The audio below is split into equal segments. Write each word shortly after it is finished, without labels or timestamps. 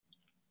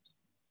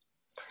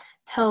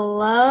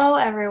Hello,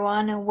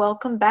 everyone, and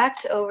welcome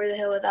back to Over the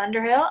Hill with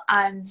Underhill.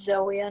 I'm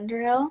Zoe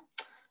Underhill.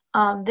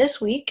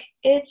 This week,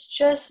 it's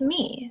just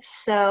me.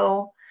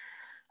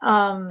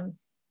 Um,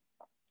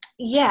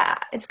 yeah,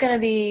 it's going to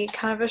be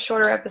kind of a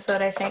shorter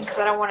episode, I think, because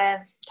I don't want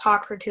to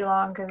talk for too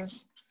long,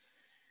 because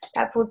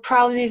that would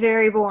probably be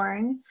very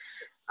boring.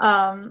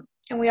 And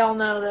we all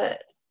know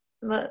that,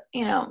 but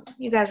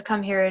you guys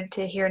come here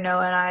to hear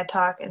Noah and I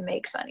talk and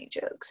make funny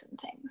jokes and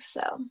things,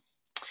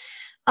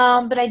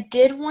 but I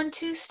did want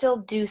to still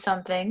do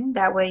something.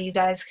 That way you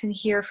guys can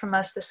hear from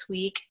us this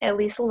week, at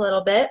least a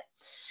little bit.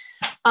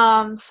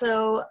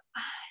 So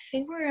I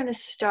think we're going to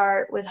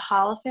start with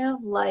Hall of Fame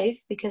of Life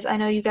because I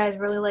know you guys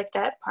really like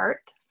that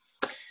part.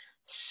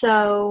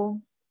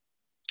 So,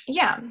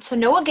 yeah. So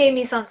Noah gave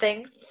me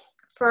something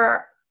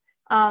for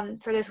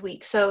this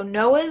week. So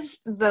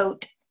Noah's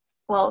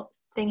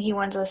thing he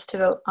wants us to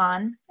vote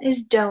on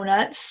is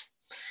donuts.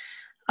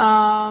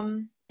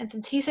 And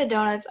since he said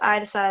donuts, I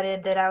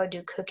decided that I would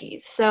do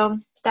cookies. So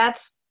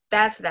that's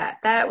that.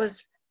 That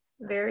was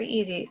very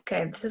easy.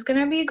 Okay, this is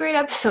gonna be a great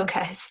episode,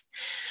 guys.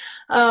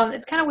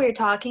 It's kind of weird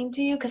talking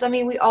to you because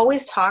we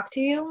always talk to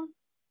you,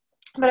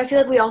 but I feel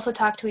like we also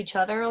talk to each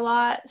other a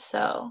lot.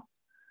 So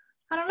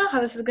I don't know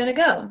how this is gonna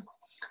go.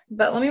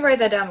 But let me write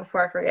that down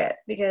before I forget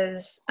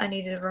because I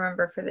need to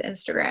remember for the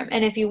Instagram.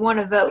 And if you want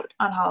to vote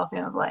on Hall of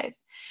Fame of Life,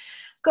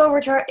 go over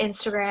to our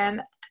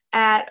Instagram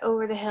at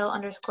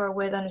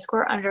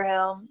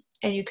overthehill_with_underhill,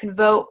 and you can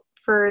vote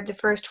for the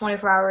first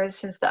 24 hours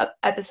since the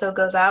episode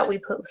goes out. We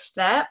post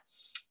that.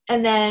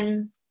 And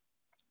then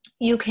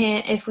you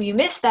can, if you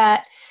miss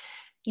that,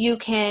 you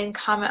can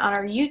comment on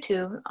our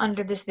YouTube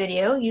under this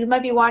video. You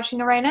might be watching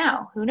it right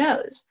now. Who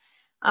knows?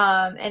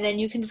 And then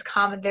you can just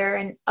comment there,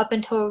 and up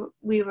until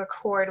we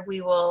record,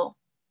 we will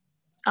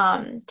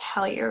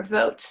tally your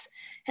votes.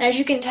 And as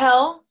you can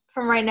tell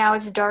from right now,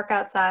 it's dark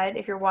outside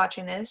if you're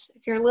watching this.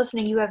 If you're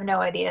listening, you have no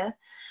idea.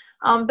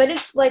 But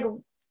it's like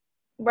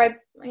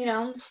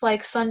it's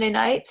like Sunday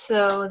night,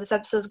 so this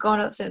episode's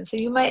going out soon. So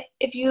you might,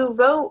 if you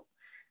vote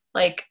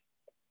like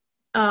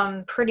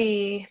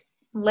pretty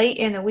late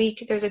in the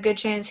week, there's a good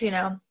chance, we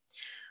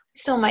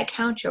still might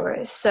count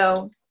yours.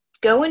 So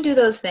go and do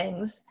those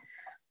things.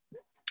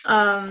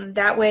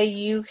 That way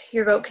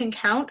your vote can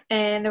count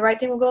and the right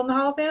thing will go in the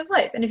Hall of Fame of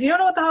Life. And if you don't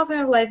know what the Hall of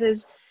Fame of Life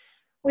is,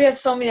 we have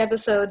so many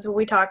episodes where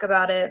we talk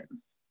about it.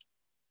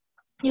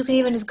 You can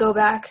even just go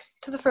back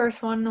to the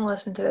first one and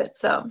listen to it.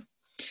 So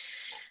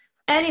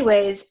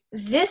anyways,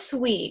 this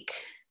week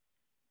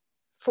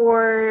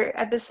for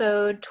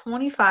episode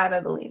 25, I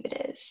believe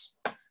it is,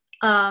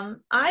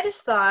 I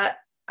just thought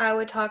I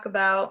would talk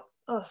about,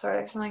 oh, sorry,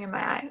 there's something in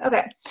my eye.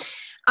 Okay.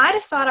 I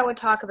just thought I would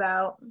talk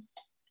about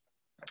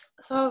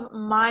some of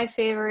my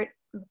favorite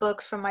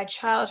books from my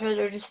childhood,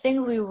 or just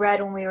things we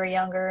read when we were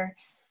younger.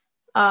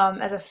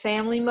 As a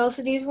family, most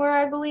of these were,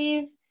 I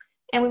believe.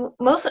 And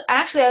I was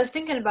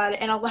thinking about it,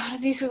 and a lot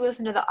of these we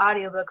listen to the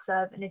audiobooks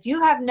of. And if you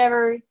have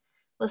never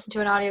listened to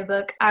an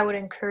audiobook, I would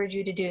encourage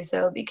you to do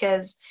so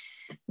because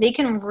they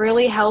can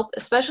really help,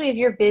 especially if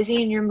you're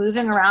busy and you're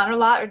moving around a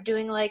lot or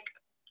doing like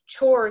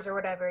chores or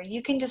whatever.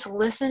 You can just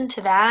listen to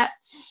that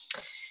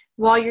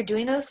while you're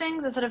doing those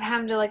things instead of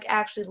having to like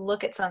actually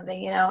look at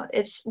something.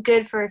 It's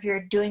good for if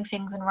you're doing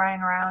things and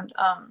running around.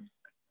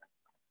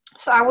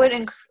 So I would,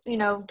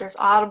 there's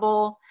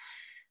Audible.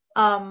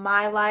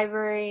 My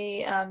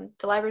library,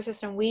 the library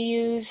system we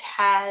use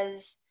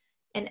has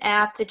an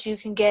app that you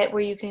can get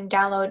where you can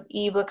download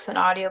ebooks and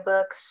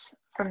audiobooks.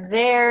 From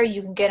there,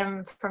 you can get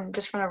them from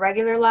the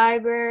regular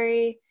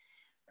library,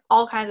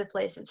 all kinds of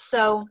places.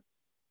 So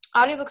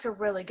audiobooks are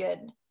really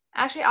good.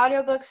 Actually,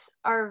 audiobooks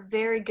are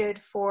very good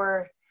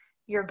for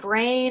your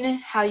brain,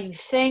 how you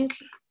think.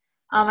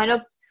 I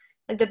know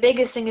like the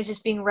biggest thing is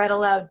just being read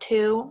aloud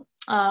too.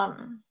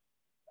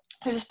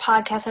 There's this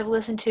podcast I've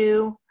listened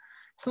to.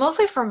 It's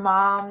mostly for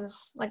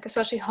moms, like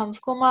especially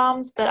homeschool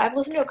moms, but I've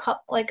listened to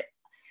quite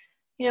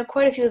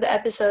a few of the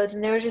episodes,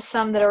 and there was just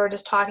some that were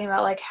just talking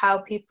about like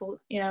how people's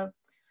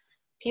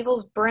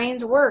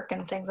brains work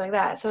and things like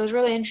that. So it was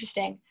really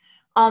interesting.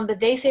 But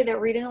they say that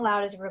reading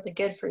aloud is really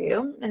good for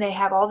you, and they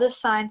have all this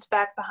science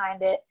back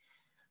behind it.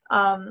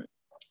 Well,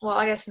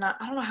 I guess not.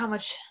 I don't know how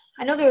much.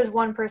 I know there was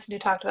one person who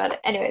talked about it.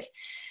 Anyways,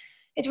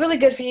 it's really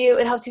good for you.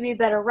 It helps you be a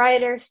better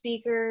writer,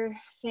 speaker,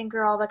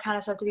 thinker, all that kind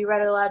of stuff to be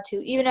read aloud to,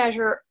 even as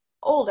you're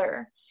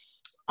older.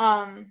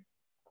 So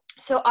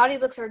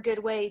audiobooks are a good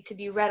way to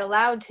be read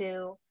aloud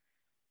to,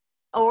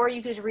 or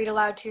you could just read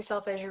aloud to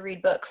yourself as you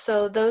read books.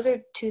 So those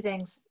are two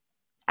things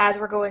as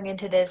we're going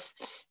into this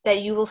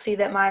that you will see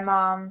that my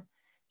mom,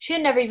 she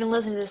had never even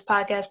listened to this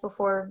podcast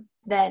before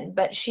then,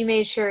 but she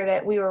made sure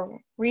that we were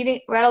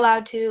read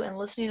aloud to and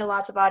listening to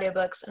lots of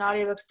audiobooks, and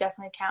audiobooks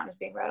definitely count as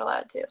being read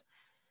aloud to.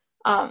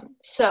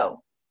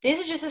 So this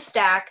is just a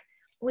stack.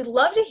 We'd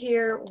love to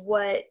hear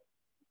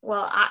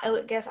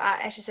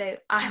I should say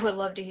I would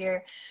love to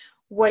hear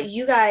what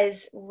you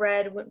guys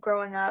read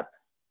growing up.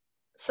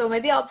 So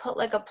maybe I'll put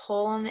like a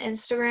poll on the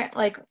Instagram,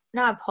 like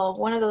not a poll,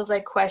 one of those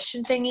like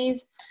question thingies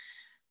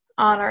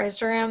on our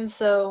Instagram.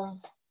 So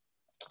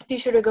be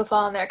sure to go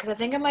follow them there, because I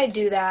think I might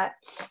do that.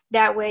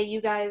 That way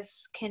you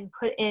guys can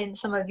put in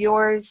some of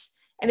yours,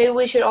 and maybe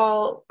maybe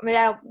I'll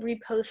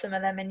repost some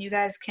of them, and you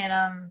guys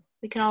can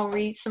we can all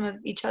read some of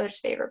each other's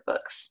favorite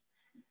books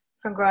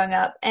from growing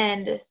up.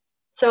 And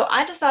so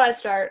I just thought I'd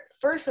start.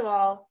 First of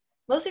all,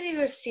 most of these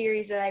are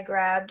series that I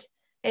grabbed.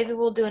 Maybe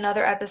we'll do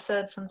another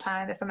episode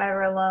sometime if I'm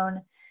ever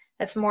alone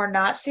that's more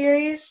not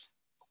series.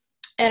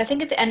 And I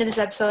think at the end of this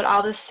episode,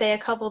 I'll just say a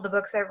couple of the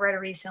books I've read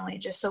recently,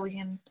 just so we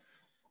can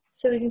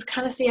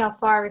kind of see how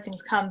far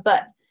everything's come.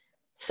 But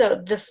so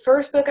the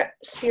first book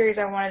series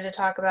I wanted to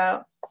talk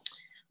about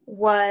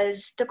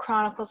was The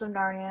Chronicles of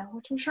Narnia,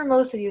 which I'm sure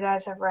most of you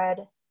guys have read.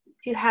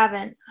 If you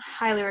haven't, I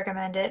highly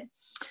recommend it.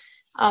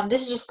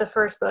 This is just the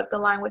first book, The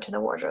Lion, Witch, and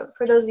the Wardrobe.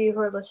 For those of you who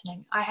are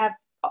listening, I have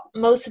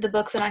most of the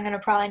books that I'm going to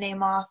probably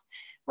name off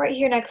right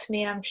here next to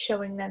me, and I'm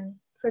showing them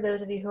for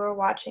those of you who are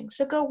watching.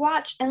 So go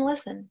watch and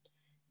listen.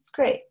 It's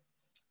great.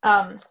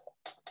 I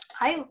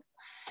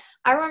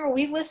remember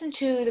we've listened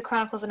to The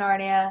Chronicles of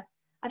Narnia.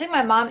 I think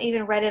my mom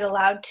even read it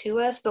aloud to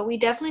us, but we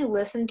definitely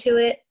listened to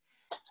it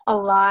a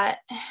lot.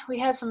 We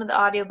had some of the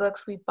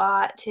audiobooks we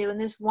bought too,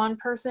 and this one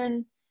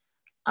person,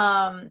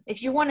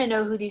 if you want to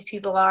know who these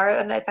people are,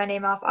 and if I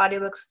name off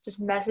audiobooks,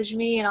 just message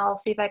me and I'll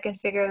see if I can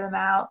figure them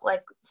out,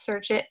 like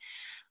search it.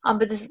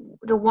 But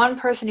the one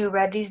person who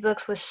read these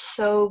books was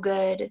so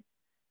good.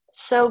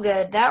 So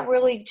good. That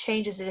really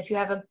changes it if you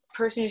have a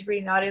person who's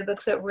reading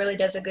audiobooks that really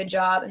does a good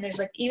job. And there's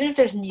like, even if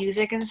there's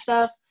music and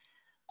stuff,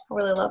 I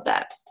really love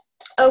that.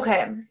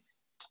 Okay.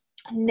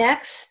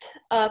 Next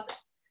up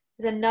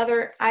is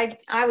another,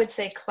 I would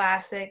say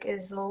classic,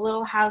 is The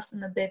Little House in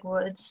the Big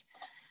Woods.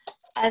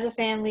 As a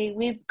family,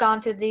 we've gone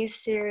through these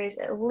series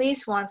at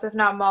least once, if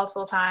not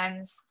multiple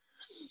times.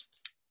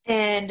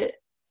 And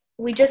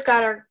we just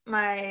got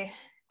my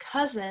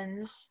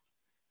cousins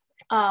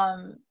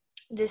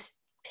this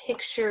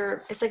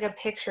picture. It's like a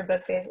picture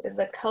book. It's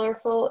like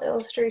colorful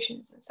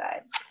illustrations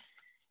inside,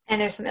 and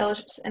there's some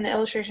and the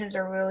illustrations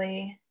are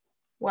really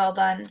well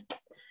done.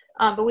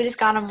 But we just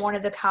got them one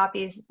of the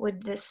copies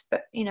with this,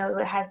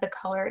 it has the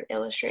colored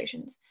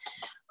illustrations.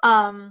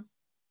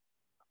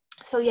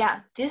 So yeah,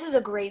 this is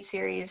a great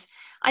series.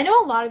 I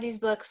know a lot of these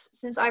books,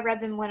 since I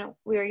read them when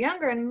we were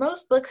younger, and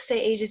most books say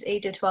ages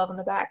 8 to 12 on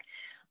the back,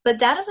 but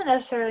that doesn't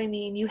necessarily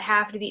mean you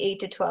have to be 8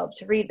 to 12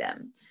 to read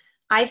them.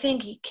 I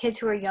think kids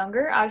who are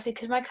younger, obviously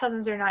because my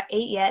cousins are not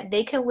 8 yet,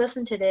 they can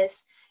listen to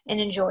this and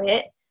enjoy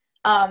it.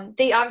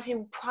 They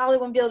obviously probably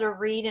wouldn't be able to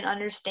read and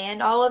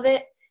understand all of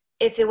it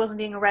if it wasn't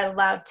being read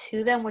aloud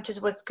to them, which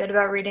is what's good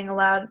about reading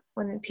aloud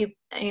when people,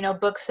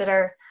 books that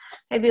are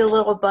maybe a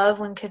little above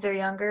when kids are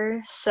younger.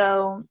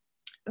 So,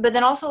 but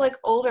then also like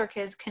older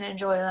kids can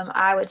enjoy them,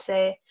 I would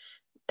say,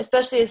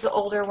 especially as the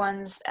older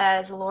ones,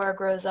 as Laura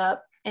grows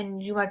up,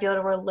 and you might be able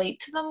to relate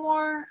to them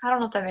more. I don't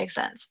know if that makes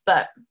sense,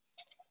 but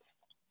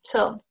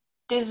so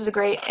this is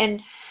great.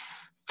 And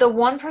the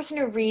one person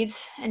who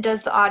reads and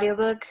does the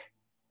audiobook,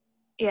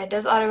 her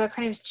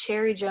name is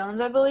Cherry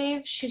Jones, I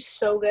believe. She's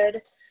so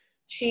good.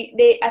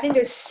 I think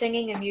there's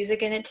singing and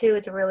music in it too.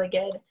 It's really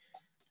good.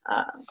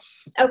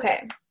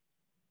 Okay.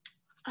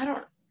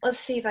 Let's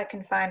see if I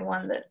can find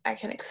one that I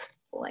can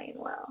explain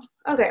well.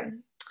 Okay.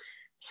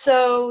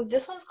 So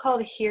this one's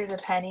called Here's a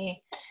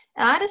Penny.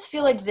 And I just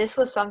feel like this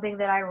was something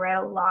that I read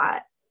a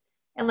lot.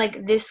 And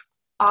like this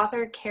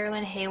author,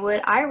 Carolyn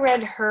Haywood, I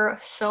read her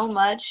so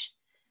much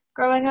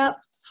growing up.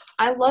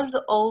 I loved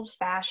the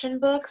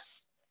old-fashioned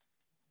books.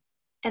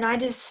 And I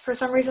just, for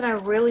some reason, I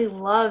really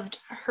loved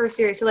her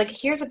series. So like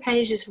Here's a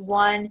Penny is just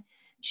one.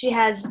 She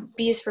has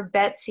B is for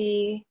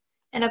Betsy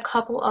and a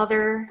couple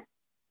other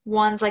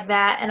ones like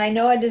that. And I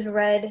know I just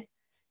read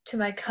to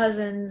my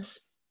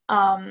cousins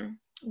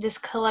this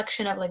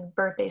collection of like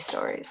birthday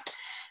stories.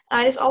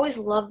 And I just always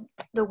loved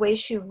the way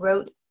she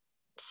wrote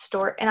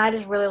story, and I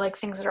just really like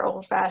things that are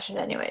old-fashioned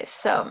anyways.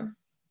 So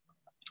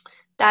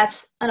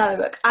that's another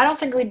book. I don't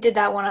think we did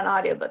that one on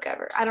audiobook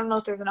ever. I don't know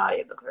if there's an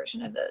audiobook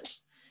version of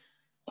this.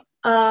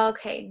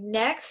 Okay,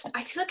 next.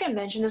 I feel like I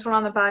mentioned this one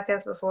on the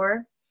podcast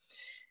before.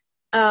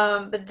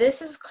 But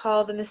this is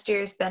called The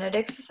Mysterious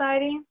Benedict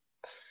Society.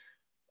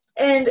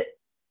 And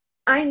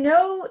I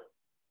know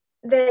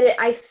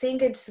that I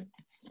think it's,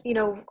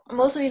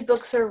 most of these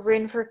books are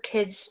written for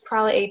kids,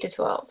 probably 8 to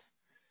 12.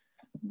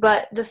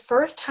 But the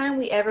first time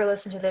we ever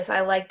listened to this,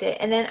 I liked it.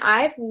 And then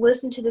I've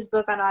listened to this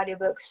book on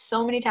audiobook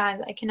so many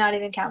times, I cannot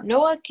even count.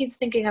 Noah keeps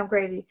thinking I'm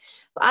crazy,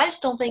 but I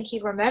just don't think he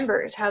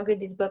remembers how good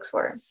these books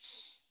were.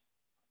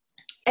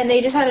 And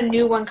they just had a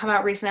new one come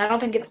out recently. I don't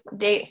think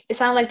it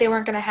sounded like they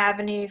weren't going to have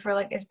any for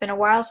like, it's been a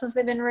while since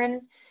they've been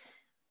written.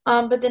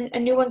 But then a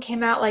new one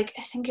came out, like,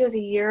 I think it was a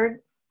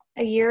year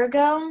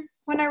ago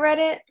when I read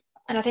it.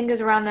 And I think it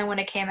was around then when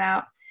it came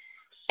out.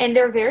 And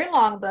they're very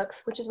long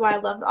books, which is why I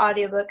love the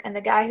audiobook. And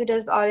the guy who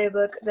does the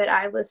audiobook that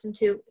I listen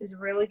to is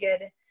really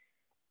good.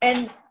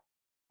 And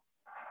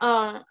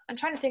I'm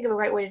trying to think of a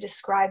right way to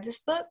describe this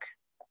book.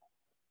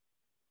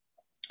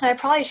 And I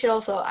probably should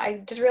also,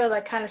 I just really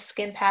like kind of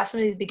skim past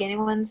some of these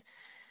beginning ones.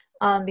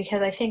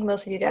 because I think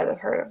most of you guys have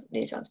heard of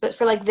these ones. But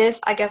for like this,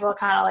 I guess I'll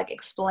kind of like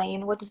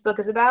explain what this book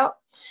is about.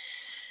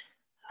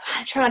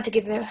 I try not to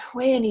give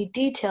away any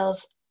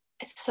details.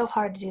 It's so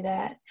hard to do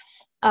that.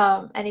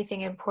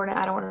 Anything important,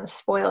 I don't want to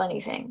spoil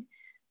anything.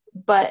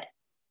 But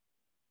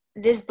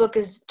this book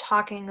is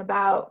talking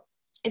about,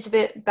 it's a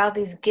bit about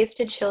these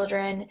gifted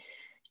children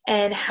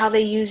and how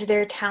they use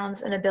their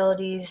talents and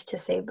abilities to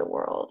save the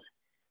world.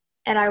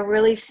 And I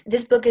really,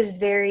 this book is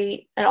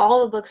very, and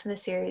all the books in the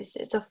series,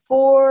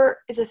 four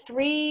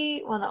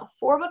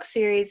book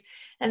series,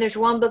 and there's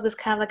one book that's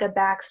kind of like a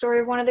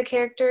backstory of one of the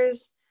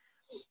characters.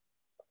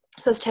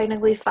 So it's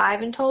technically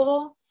 5 in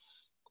total.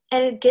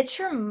 And it gets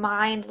your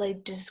mind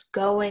like just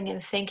going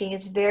and thinking.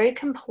 It's very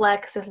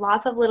complex. There's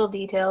lots of little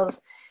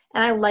details,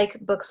 and I like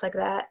books like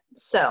that.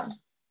 So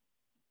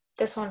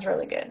this one's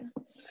really good.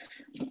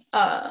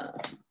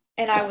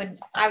 And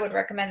I would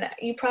recommend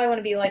that. You probably want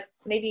to be like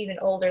maybe even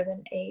older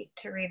than 8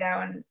 to read that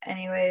one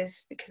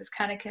anyways, because it's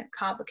kind of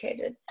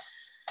complicated.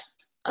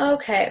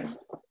 Okay.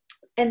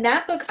 And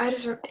that book, I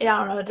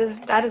don't know,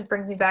 that just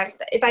brings me back.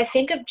 If I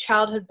think of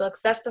childhood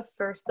books, that's the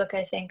first book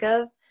I think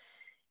of.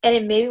 And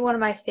it may be one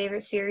of my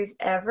favorite series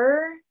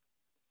ever.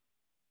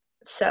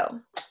 So,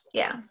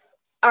 yeah.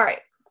 All right.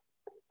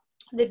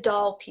 The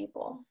Doll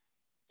People.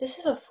 This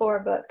is a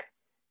 4-book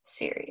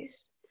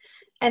series.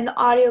 And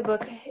the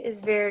audiobook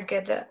is very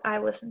good that I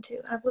listened to.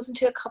 I've listened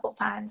to it a couple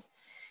times.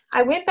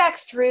 I went back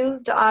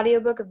through the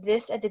audiobook of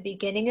this at the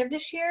beginning of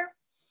this year.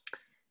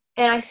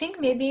 And I think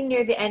maybe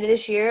near the end of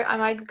this year, I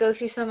might go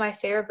through some of my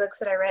favorite books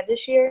that I read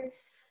this year.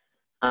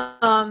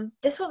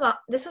 This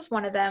was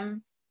one of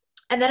them.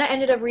 And then I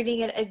ended up reading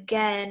it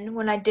again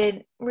when I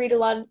did read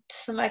aloud to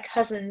some of my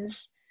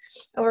cousins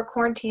over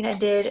quarantine. I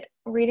did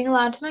reading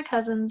aloud to my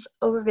cousins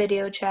over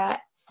video chat.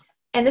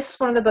 And this was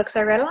one of the books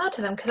I read aloud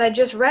to them because I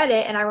just read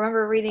it and I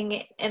remember reading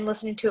it and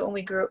listening to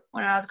it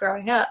when I was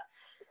growing up.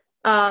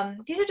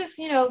 These are just,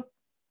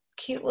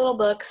 cute little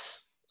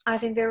books. I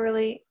think they're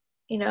really,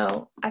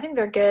 I think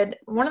they're good.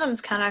 One of them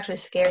is kind of actually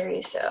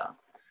scary, so.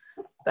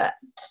 But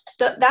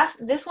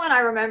this one I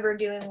remember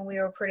doing when we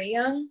were pretty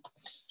young.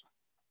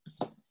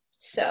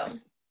 So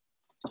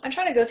I'm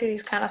trying to go through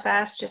these kind of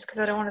fast just because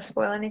I don't want to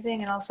spoil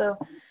anything. And also,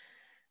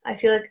 I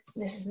feel like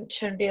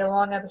shouldn't be a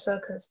long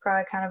episode because it's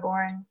probably kind of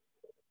boring.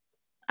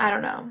 I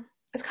don't know.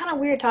 It's kind of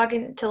weird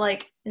talking to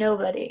like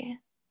nobody.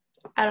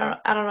 I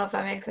don't know if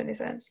that makes any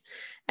sense.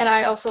 And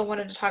I also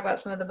wanted to talk about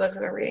some of the books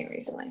I've been reading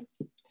recently.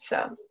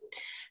 So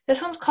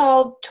this one's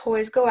called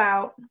Toys Go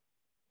Out.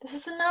 This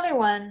is another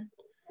one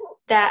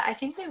that I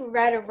think we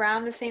read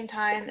around the same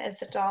time as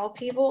The Doll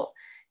People.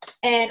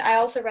 And I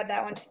also read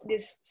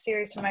this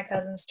series to my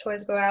cousins,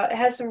 Toys Go Out. It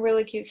has some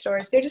really cute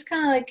stories. They're just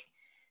kind of like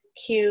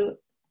cute.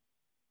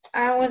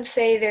 I wouldn't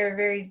say they're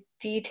very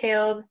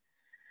detailed.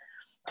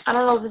 I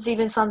don't know if it's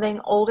even something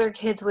older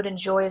kids would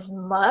enjoy as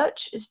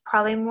much. It's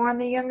probably more on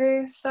the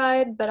younger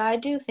side, but I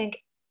do think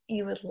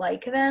you would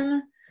like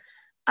them.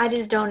 I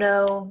just don't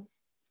know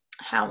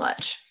how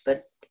much.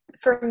 But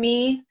for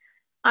me,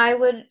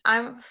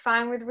 I'm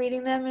fine with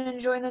reading them and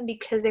enjoying them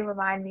because they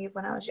remind me of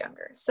when I was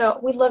younger. So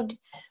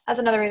that's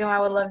another reason why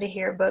I would love to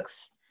hear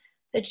books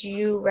that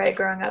you read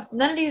growing up.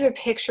 None of these are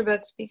picture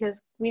books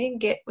because we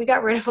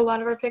got rid of a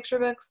lot of our picture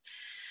books.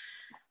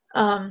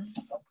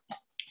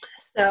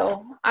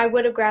 So I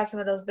would have grabbed some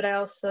of those, but I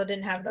also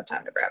didn't have enough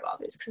time to grab all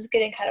these because it's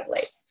getting kind of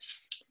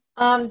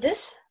late.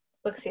 This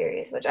book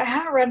series, which I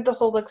haven't read the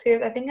whole book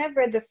series. I think I've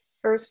read the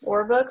first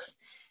 4 books.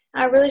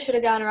 And I really should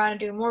have gotten around to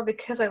doing more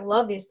because I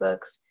love these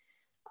books.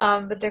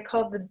 But they're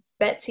called the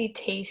Betsy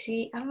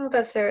Tacy. I don't know if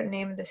that's their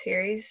name of the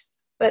series,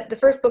 but the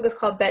first book is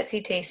called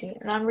Betsy Tacy,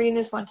 and I'm reading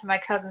this one to my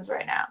cousins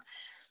right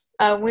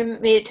now. We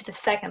made it to the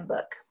 2nd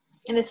book,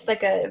 and this is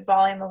like a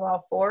volume of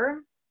all 4.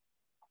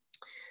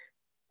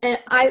 And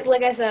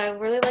like I said, I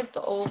really like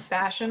the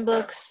old-fashioned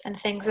books and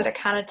things that are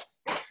kind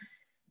of,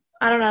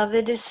 I don't know,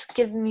 they just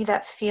give me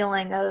that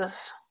feeling of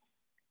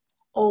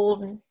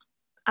old.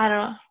 I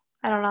don't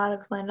know how to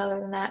explain it other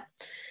than that.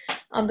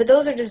 But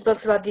those are just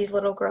books about these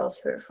little girls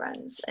who are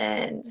friends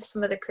and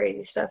some of the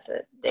crazy stuff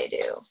that they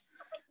do.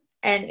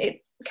 And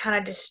it kind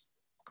of just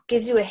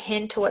gives you a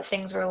hint to what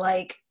things were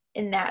like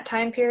in that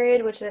time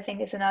period, which I think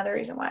is another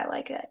reason why I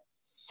like it.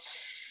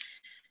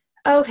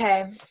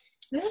 Okay.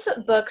 This is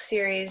a book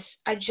series.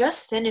 I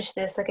just finished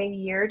this like a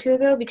year or 2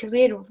 ago because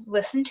we had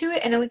listened to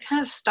it and then we kind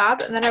of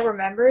stopped and then I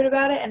remembered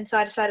about it and so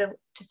I decided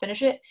to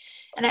finish it.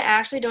 And I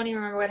actually don't even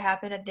remember what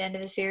happened at the end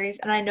of the series.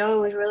 And I know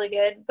it was really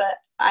good, but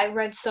I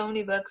read so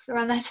many books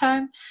around that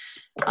time.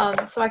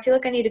 So I feel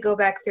like I need to go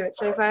back through it.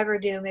 So if I ever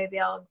do, maybe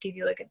I'll give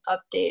you like an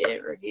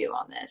updated review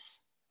on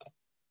this.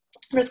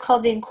 But it's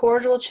called The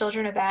Incorrigible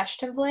Children of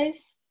Ashton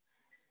Place.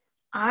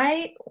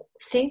 I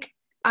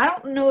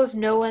don't know if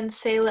No One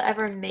Sayla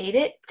ever made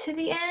it to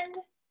the end,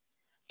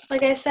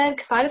 like I said,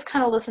 because I just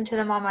kind of listened to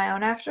them on my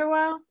own after a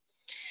while.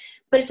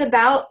 But it's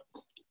about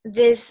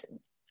this,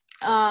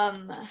 I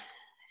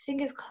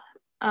think it's,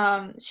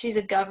 she's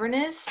a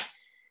governess.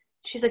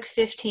 She's like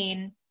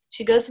 15.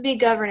 She goes to be a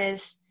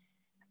governess,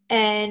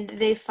 and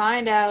they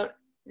find out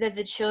that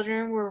the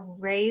children were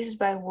raised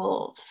by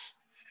wolves.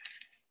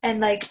 And,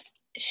 like,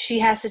 she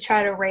has to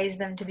try to raise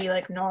them to be,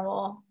 like,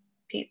 normal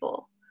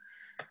people.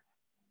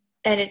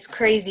 And it's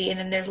crazy. And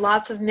then there's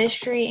lots of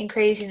mystery and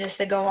craziness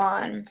that go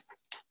on.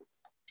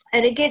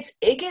 And it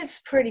gets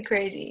pretty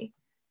crazy.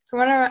 So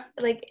when I,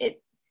 like,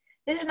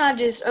 this is not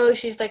just, oh,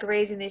 she's, like,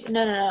 raising these.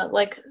 No.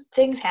 Like,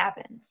 things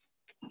happen.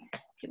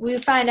 We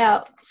find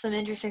out some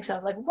interesting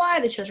stuff, like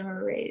why the children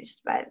were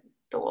raised by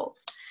the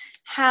wolves.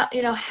 How,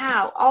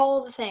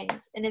 all the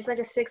things. And it's like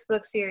a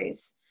 6-book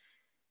series.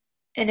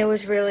 And it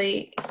was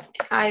really,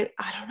 I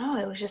don't know,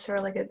 it was just a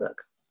really good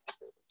book.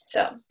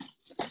 So,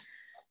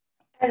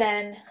 and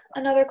then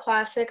another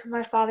classic,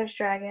 My Father's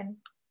Dragon.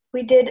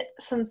 We did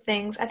some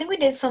things. I think we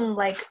did some,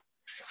 like,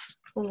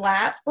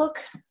 lap book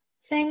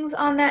things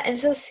on that. And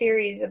it's a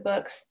series of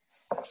books.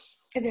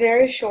 It's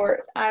very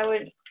short.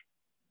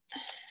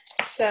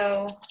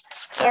 So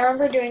I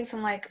remember doing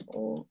some, like,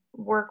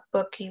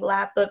 workbooky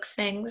lap book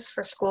things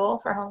for school,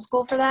 for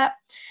homeschool for that.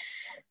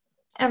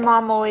 And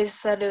Mom always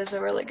said it was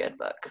a really good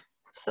book.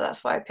 So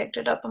that's why I picked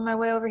it up on my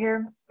way over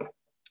here.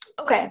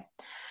 Okay.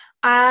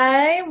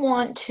 I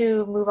want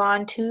to move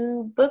on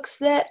to books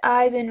that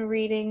I've been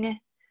reading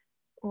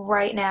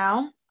right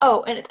now.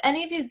 Oh, and if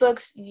any of these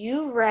books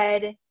you've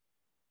read,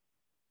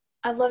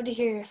 I'd love to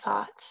hear your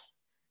thoughts.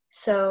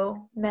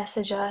 So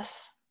message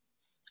us.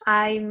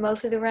 I'm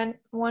mostly the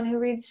one who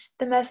reads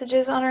the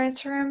messages on our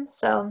Instagram,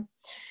 so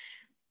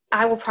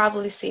I will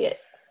probably see it.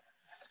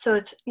 So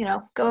it's,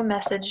 go and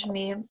message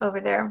me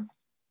over there.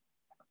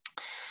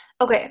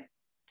 Okay,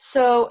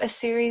 so a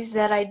series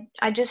that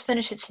I just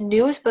finished its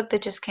newest book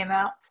that just came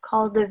out. It's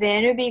called The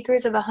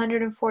Vanderbeekers of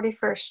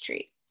 141st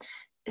Street,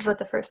 is what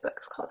the first book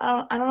is called.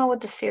 I don't know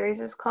what the series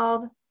is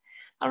called.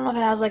 I don't know if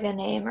it has, like, a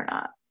name or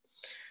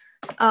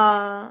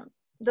not.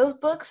 Those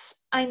books,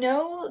 I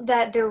know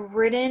that they're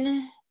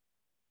written,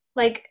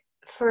 like,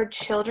 for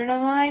children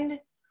of mine,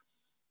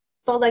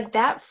 but, like,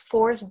 that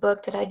 4th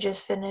book that I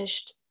just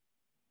finished,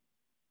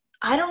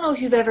 I don't know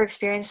if you've ever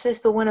experienced this,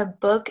 but when a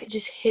book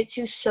just hits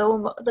you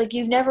so, like,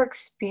 you've never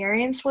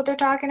experienced what they're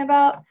talking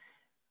about,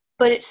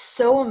 but it's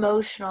so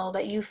emotional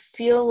that you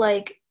feel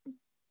like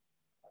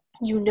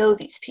you know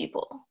these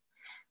people.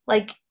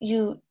 Like,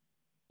 you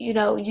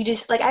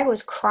just, like, I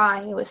was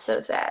crying. It was so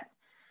sad.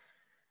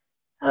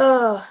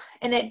 Oh,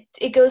 and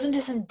it goes into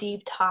some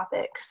deep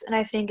topics, and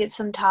I think it's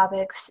some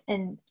topics,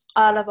 and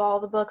out of all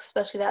the books,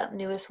 especially that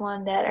newest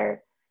one, that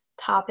are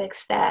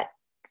topics that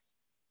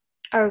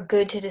are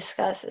good to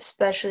discuss,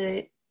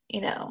 especially,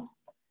 and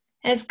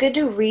it's good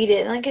to read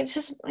it. Like, it's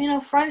just,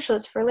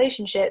 friendships,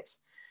 relationships,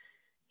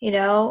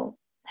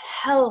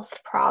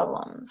 health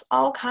problems,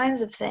 all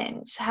kinds of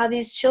things. How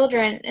these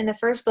children in the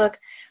first book,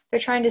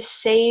 they're trying to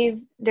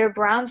save their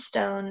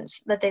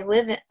brownstones that they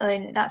live in. I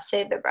mean, not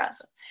save their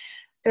brownstones.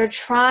 They're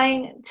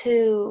trying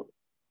to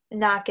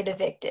not get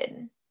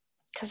evicted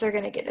because they're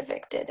going to get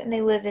evicted. And they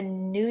live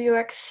in New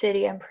York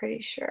City, I'm pretty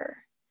sure.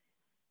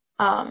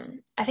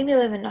 I think they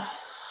live in,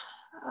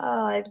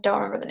 I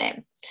don't remember the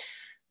name.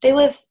 They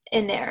live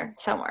in there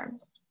somewhere.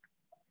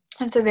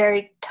 It's a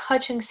very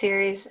touching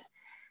series.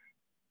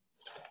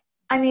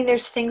 I mean,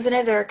 there's things in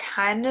it that are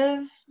kind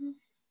of,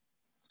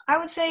 I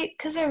would say,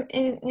 because they're,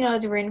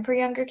 it's written for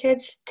younger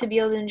kids to be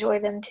able to enjoy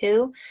them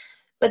too.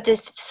 But the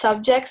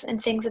subjects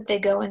and things that they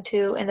go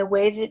into, and the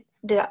way that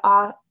the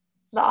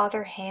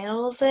author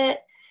handles it,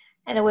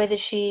 and the way that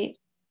she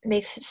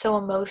makes it so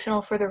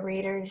emotional for the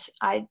readers,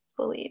 I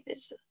believe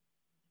is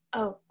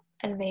an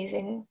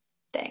amazing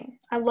thing.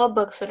 I love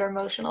books that are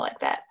emotional like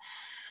that.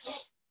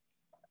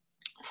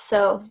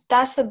 So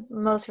that's the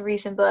most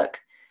recent book.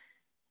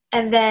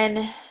 And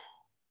then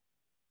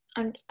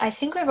I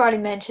think we've already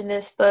mentioned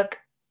this book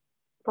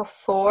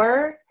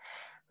before,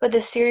 but the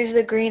series of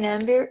The Green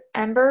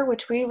Ember,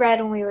 which we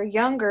read when we were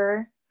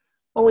younger.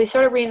 Well, we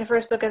started reading the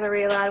first book as I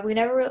read aloud. We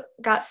never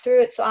got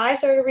through it, so I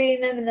started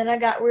reading them, and then I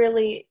got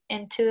really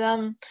into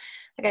them.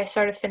 Like, I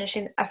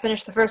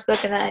finished the first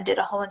book, and then I did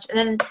a whole bunch. And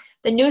then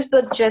the newest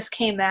book just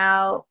came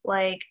out,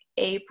 like,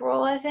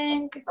 April, I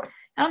think.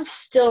 And I'm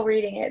still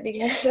reading it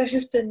because I've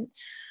just been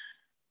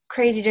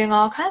crazy doing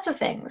all kinds of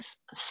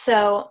things.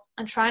 So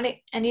I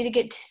need to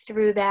get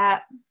through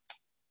that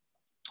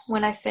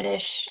when I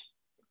finish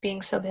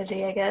being so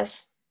busy, I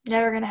guess.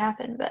 Never going to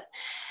happen, but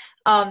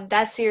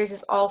that series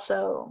is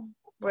also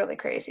really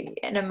crazy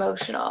and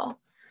emotional.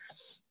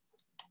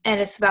 And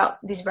it's about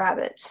these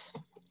rabbits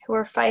who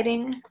are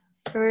fighting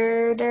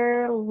for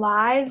their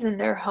lives and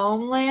their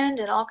homeland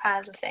and all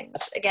kinds of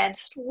things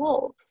against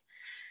wolves.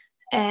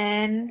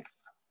 And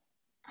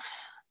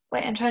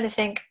wait, I'm trying to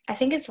think. I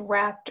think it's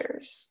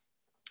raptors,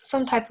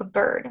 some type of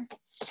bird.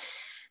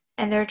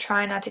 And they're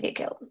trying not to get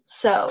killed.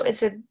 So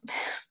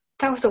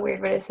that was a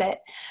weird way to say it.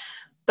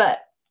 But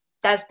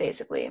that's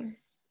basically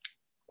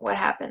what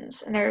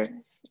happens. And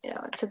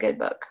it's a good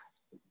book.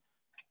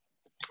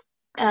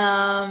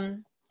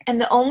 And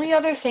the only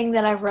other thing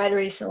that I've read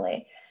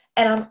recently,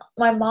 and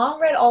my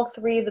mom read all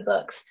 3 of the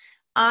books.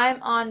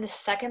 I'm on the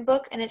 2nd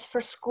book, and it's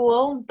for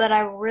school, but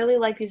I really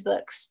like these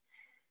books.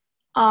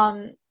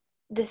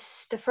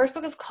 the first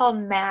book is called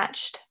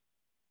Matched.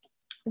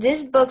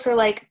 These books are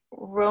like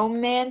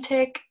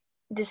romantic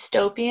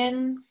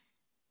dystopian,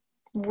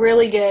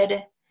 really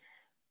good.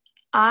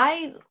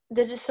 The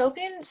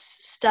dystopian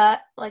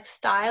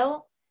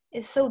style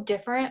is so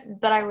different,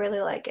 but I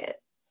really like it.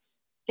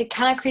 It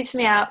kind of creeps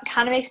me out,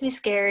 kind of makes me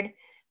scared,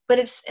 but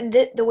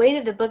the way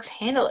that the books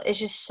handle it is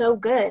just so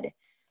good.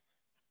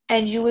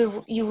 And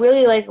you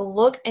really like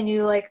look and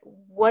you like,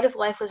 what if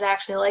life was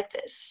actually like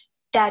this?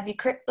 That'd be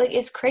like,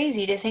 it's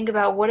crazy to think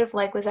about what if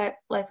life was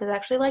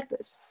actually like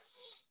this.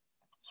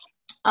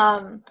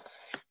 And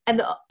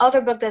the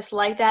other book that's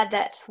like that,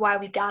 that's why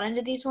we got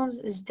into these ones,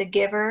 is The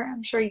Giver.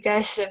 I'm sure you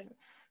guys have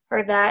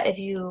heard of that if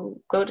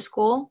you go to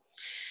school.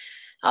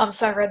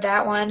 So I read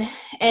that one,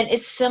 and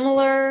it's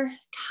similar,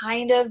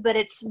 kind of, but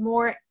it's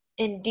more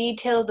in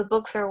detail. The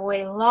books are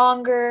way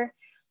longer,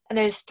 and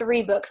there's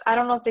 3 books. I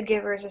don't know if The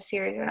Giver is a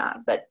series or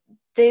not, but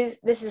this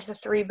is a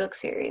 3-book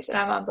series, and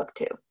I'm on book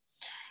 2.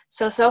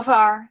 So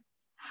far,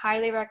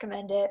 highly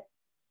recommend it.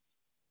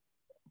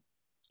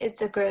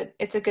 It's a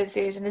good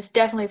series, and it's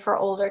definitely for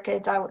older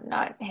kids. I would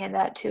not hand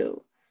that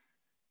to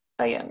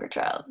a younger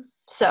child.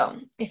 So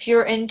if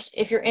you're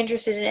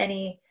interested in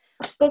any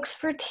books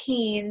for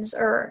teens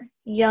or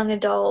young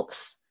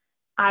adults,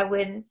 I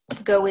would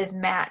go with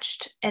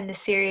Matched and the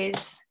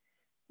series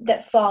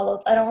that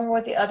followed. I don't remember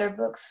what the other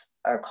books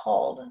are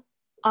called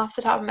off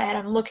the top of my head.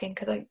 I'm looking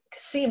because I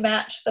see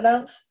Matched, but I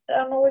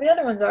don't know where the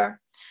other ones are.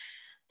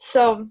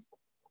 So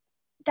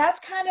that's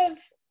kind of,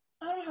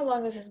 I don't know how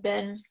long this has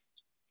been.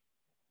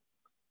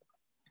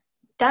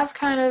 That's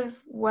kind of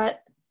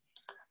what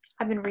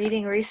I've been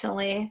reading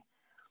recently.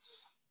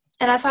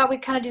 And I thought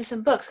we'd kind of do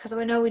some books because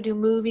I know we do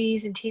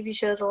movies and TV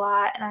shows a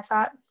lot. And I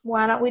thought,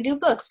 why not we do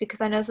books?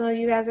 Because I know some of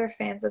you guys are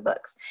fans of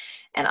books.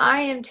 And I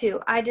am too.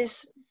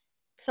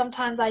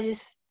 Sometimes I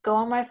just go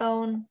on my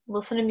phone,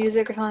 listen to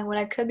music or something when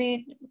I could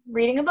be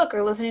reading a book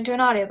or listening to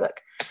an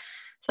audiobook.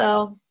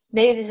 So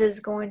maybe this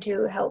is going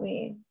to help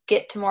me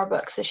get to more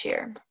books this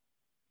year.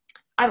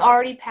 I'm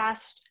already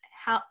past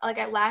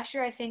last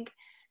year, I think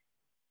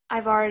I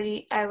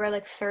read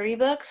like 30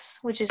 books,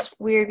 which is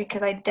weird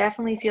because I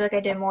definitely feel like I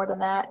did more than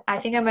that. I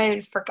think I might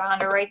have forgotten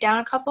to write down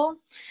a couple.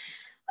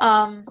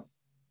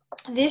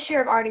 This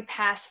year I've already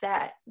passed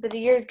that, but the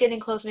year is getting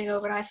close to being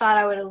over, and I thought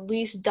I would at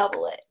least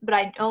double it, but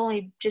I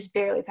only just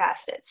barely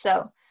passed it.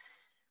 So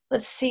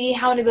let's see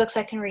how many books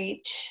I can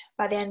reach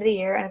by the end of the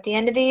year. And at the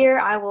end of the year,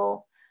 I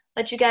will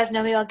let you guys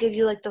know. Maybe I'll give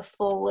you like the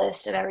full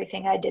list of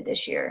everything I did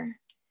this year,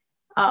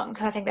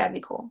 because I think that'd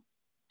be cool.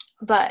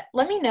 But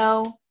let me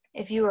know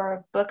if you are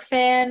a book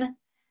fan,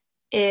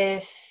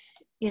 if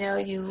you listen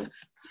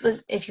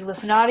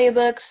to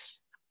audiobooks,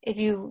 if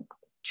you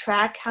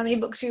track how many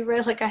books you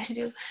read like I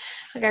do,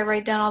 like I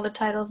write down all the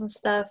titles and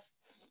stuff.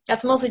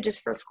 That's mostly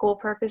just for school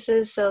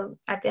purposes. So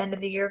at the end of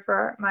the year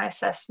for my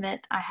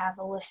assessment, I have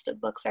a list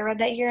of books I read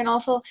that year. And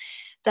also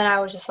then I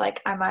was just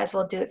like, I might as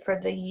well do it for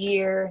the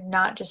year,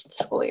 not just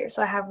the school year.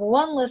 So I have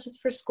one list that's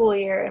for school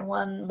year and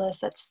one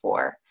list that's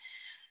for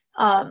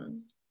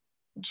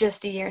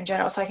just the year in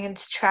general, so I can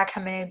track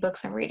how many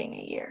books I'm reading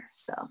a year.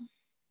 So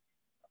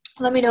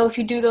let me know if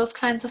you do those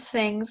kinds of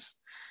things.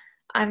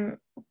 I'm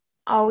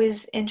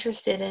always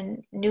interested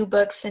in new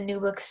books and new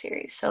book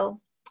series,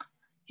 so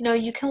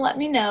you can let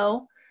me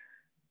know.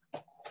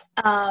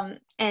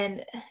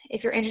 And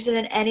if you're interested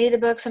in any of the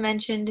books I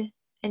mentioned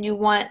and you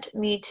want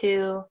me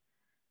to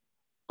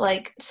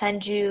like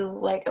send you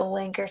like a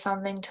link or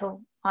something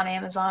on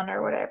Amazon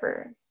or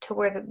whatever to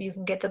where you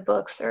can get the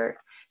books, or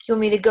you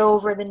want me to go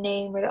over the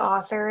name or the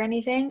author or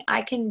anything,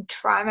 I can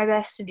try my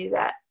best to do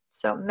that.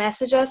 So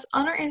message us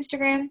on our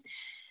Instagram.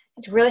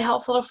 It's really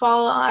helpful to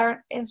follow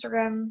our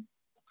Instagram,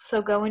 so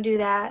go and do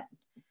that.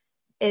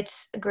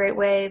 It's a great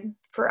way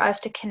for us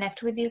to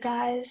connect with you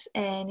guys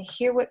and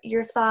hear what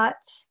your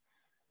thoughts.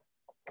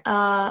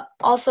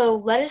 Also,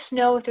 let us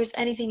know if there's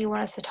anything you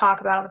want us to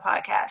talk about on the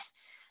podcast.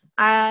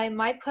 I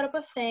might put up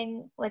a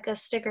thing, like a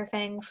sticker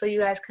thing, so you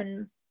guys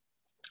can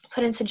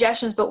put in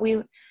suggestions, but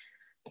we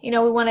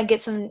want to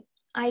get some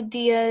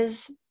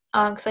ideas,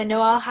 because I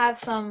know I'll have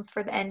some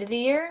for the end of the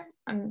year.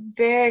 I'm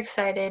very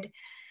excited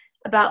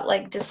about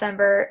like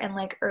December and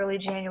like early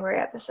January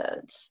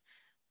episodes.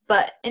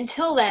 But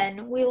until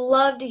then, we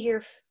love to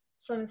hear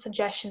some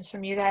suggestions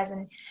from you guys,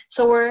 and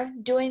so we're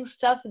doing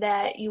stuff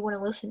that you want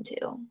to listen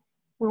to.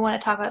 We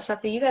want to talk about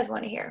stuff that you guys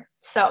want to hear.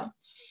 So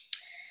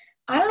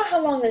I don't know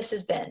how long this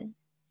has been.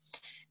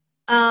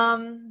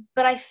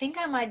 But I think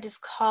I might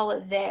just call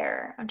it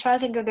there. I'm trying to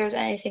think if there's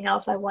anything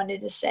else I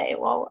wanted to say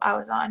while I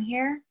was on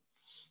here.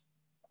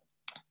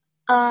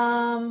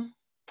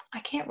 I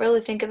can't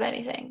really think of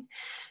anything.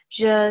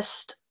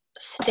 Just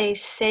stay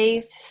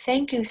safe.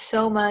 Thank you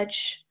so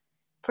much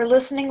for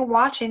listening and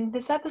watching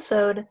this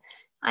episode.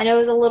 I know it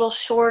was a little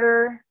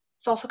shorter.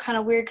 It's also kind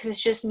of weird because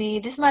it's just me.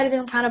 This might have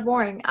been kind of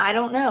boring. I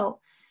don't know.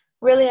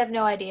 Really have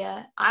no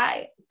idea.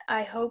 I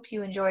hope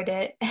you enjoyed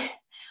it.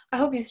 I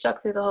hope you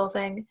stuck through the whole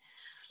thing.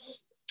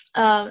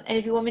 And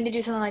if you want me to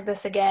do something like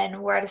this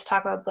again, where I just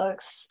talk about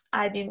books,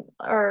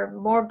 or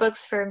more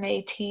books for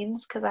May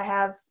teens, because I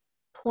have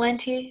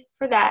plenty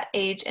for that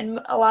age, and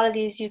a lot of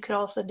these you could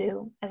also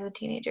do as a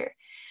teenager.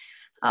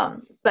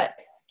 But,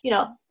 you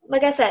know,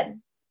 like I said,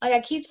 like I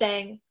keep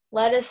saying,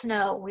 let us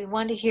know. We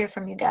want to hear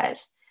from you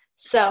guys.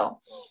 So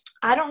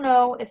I don't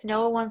know if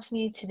Noah wants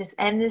me to just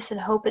end this and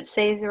hope it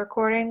saves the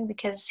recording,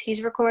 because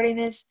he's recording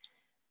this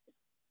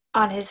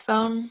on his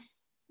phone.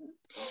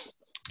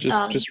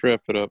 Just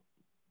wrap it up.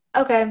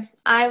 Okay,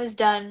 I was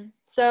done.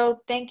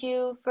 So thank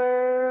you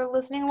for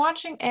listening and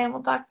watching, and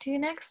we'll talk to you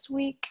next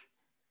week.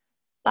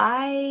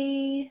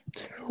 Bye.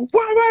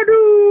 What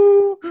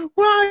do?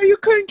 Why you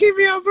couldn't keep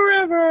me out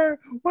forever?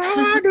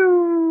 What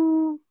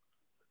do?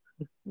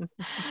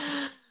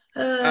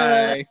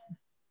 Bye.